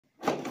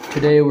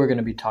Today we're going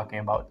to be talking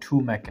about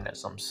two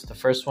mechanisms. The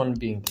first one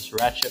being this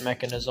ratchet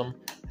mechanism,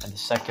 and the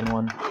second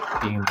one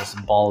being this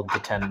ball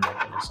detent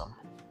mechanism.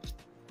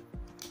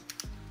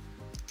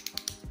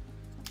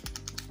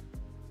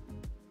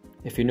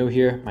 If you're new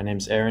here, my name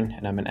is Aaron,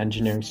 and I'm an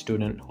engineering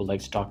student who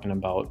likes talking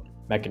about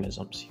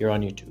mechanisms here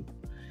on YouTube.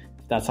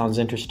 If that sounds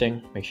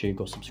interesting, make sure you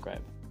go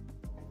subscribe.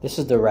 This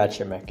is the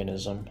ratchet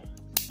mechanism.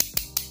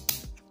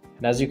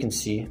 And as you can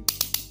see,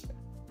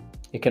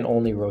 it can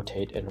only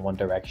rotate in one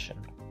direction.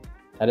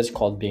 That is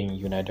called being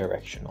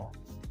unidirectional.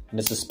 And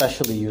it's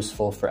especially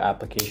useful for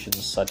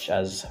applications such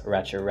as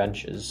ratchet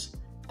wrenches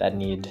that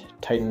need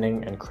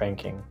tightening and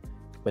cranking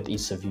with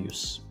ease of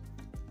use.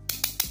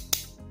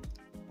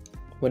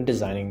 When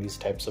designing these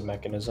types of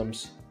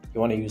mechanisms,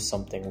 you want to use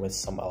something with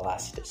some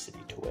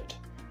elasticity to it.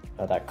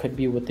 Now that could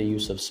be with the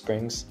use of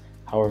springs,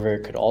 however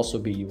it could also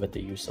be with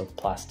the use of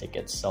plastic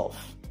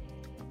itself.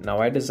 Now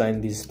I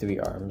designed these three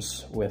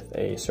arms with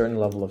a certain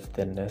level of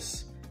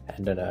thinness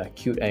and an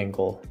acute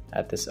angle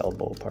at this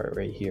elbow part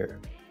right here.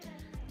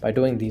 By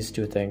doing these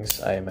two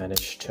things, I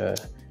managed to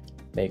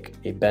make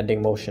a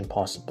bending motion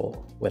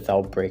possible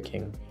without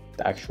breaking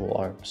the actual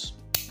arms.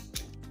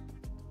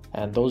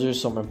 And those are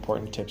some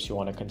important tips you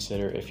want to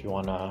consider if you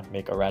want to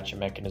make a ratchet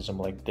mechanism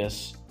like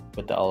this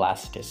with the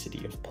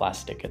elasticity of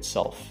plastic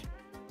itself.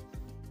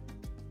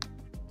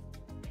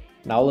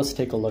 Now let's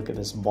take a look at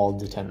this ball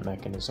detent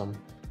mechanism.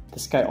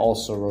 This guy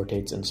also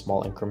rotates in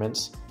small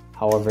increments.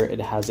 However, it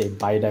has a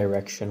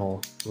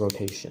bidirectional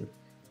rotation,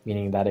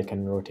 meaning that it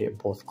can rotate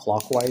both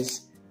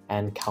clockwise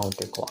and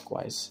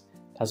counterclockwise.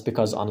 That's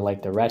because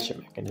unlike the ratchet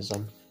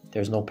mechanism,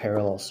 there's no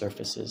parallel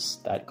surfaces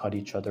that cut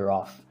each other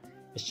off.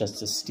 It's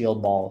just a steel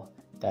ball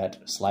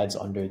that slides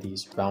under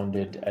these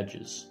rounded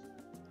edges.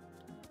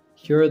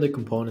 Here are the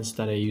components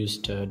that I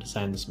used to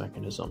design this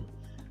mechanism.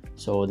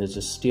 So there's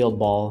a steel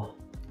ball,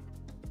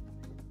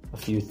 a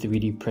few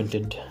 3D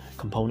printed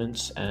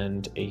components,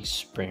 and a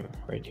spring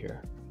right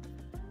here.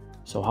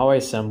 So how I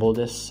assemble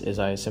this is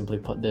I simply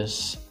put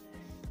this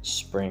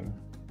spring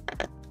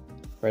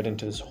right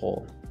into this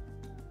hole,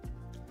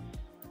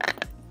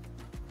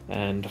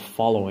 and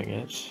following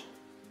it,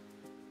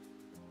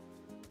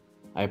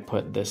 I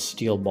put this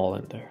steel ball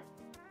in there.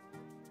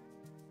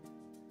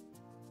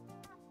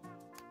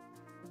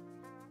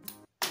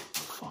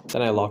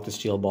 Then I lock the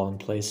steel ball in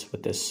place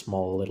with this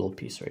small little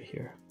piece right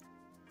here.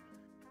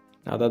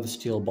 Now that the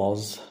steel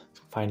ball's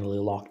finally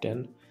locked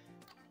in,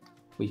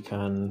 we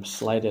can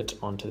slide it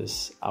onto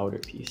this outer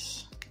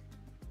piece.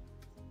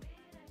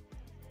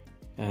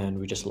 And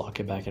we just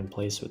lock it back in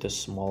place with this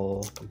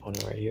small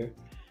component right here.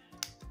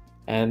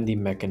 And the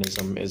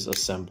mechanism is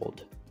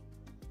assembled.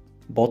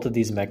 Both of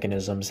these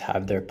mechanisms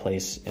have their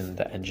place in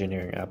the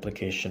engineering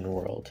application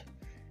world.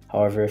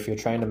 However, if you're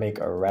trying to make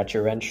a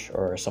ratchet wrench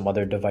or some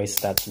other device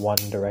that's one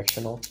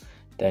directional,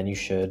 then you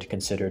should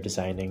consider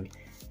designing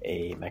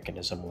a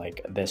mechanism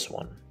like this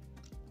one,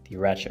 the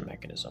ratchet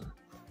mechanism.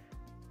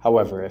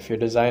 However, if you're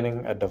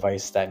designing a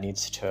device that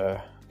needs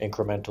to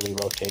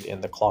incrementally rotate in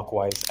the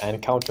clockwise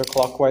and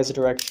counterclockwise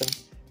direction,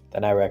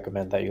 then I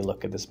recommend that you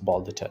look at this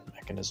ball detent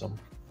mechanism.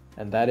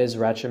 And that is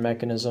ratchet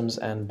mechanisms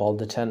and ball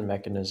detent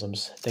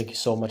mechanisms. Thank you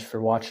so much for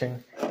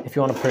watching. If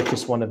you want to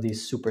purchase one of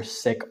these super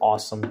sick,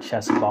 awesome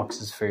chest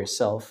boxes for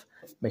yourself,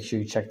 make sure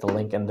you check the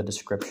link in the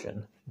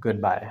description.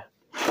 Goodbye.